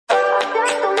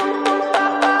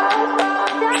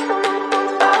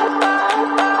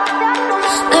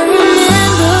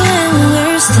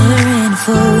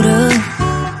photo.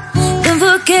 Don't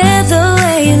forget the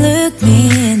way you look me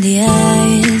in the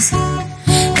eyes.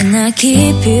 And I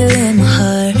keep you in my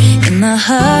heart. In my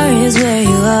heart is where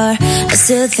you are. I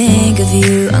still think of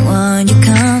you, I want you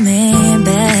coming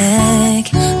back.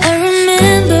 I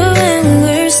remember when we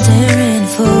were staring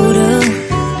a photo.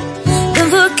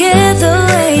 Don't forget the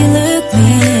way you look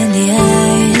me in the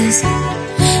eyes.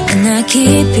 And I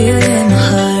keep you in my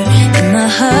heart. In my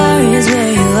heart is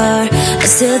where you are. I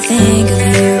still think of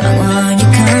you, I want you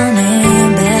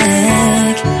coming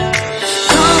back.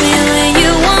 Call me when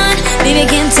you want, baby, I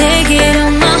can take it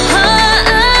on my heart.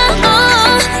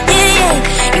 Yeah, yeah,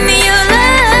 give me your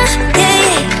love, yeah,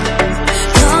 yeah.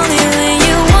 Call me when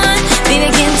you want, baby,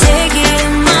 I can take it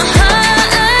on my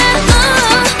heart.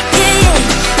 Yeah, yeah,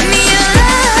 give me your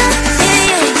love, yeah,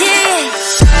 yeah, yeah.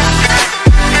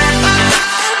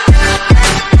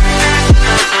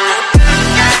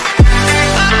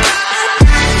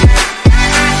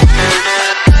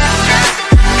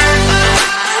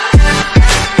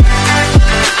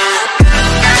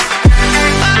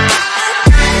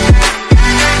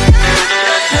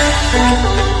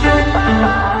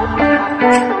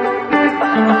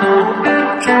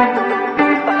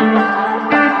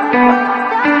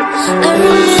 I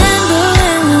remember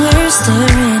when we were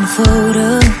staring a photo.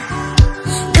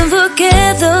 Don't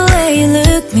forget the way you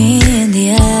look me in the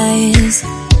eyes.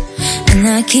 And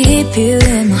I keep you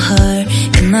in my heart.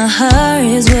 In my heart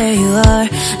is where you are.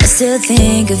 I still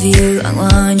think of you, I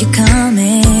want you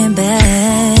coming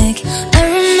back. I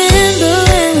remember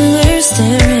when we were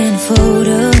staring a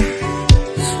photo.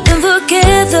 Don't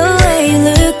forget the way you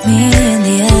look me in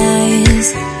the eyes.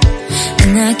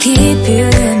 And I keep you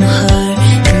in my heart.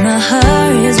 In my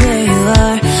heart is where you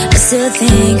are. I still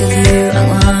think of you, I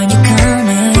want you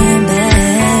coming back.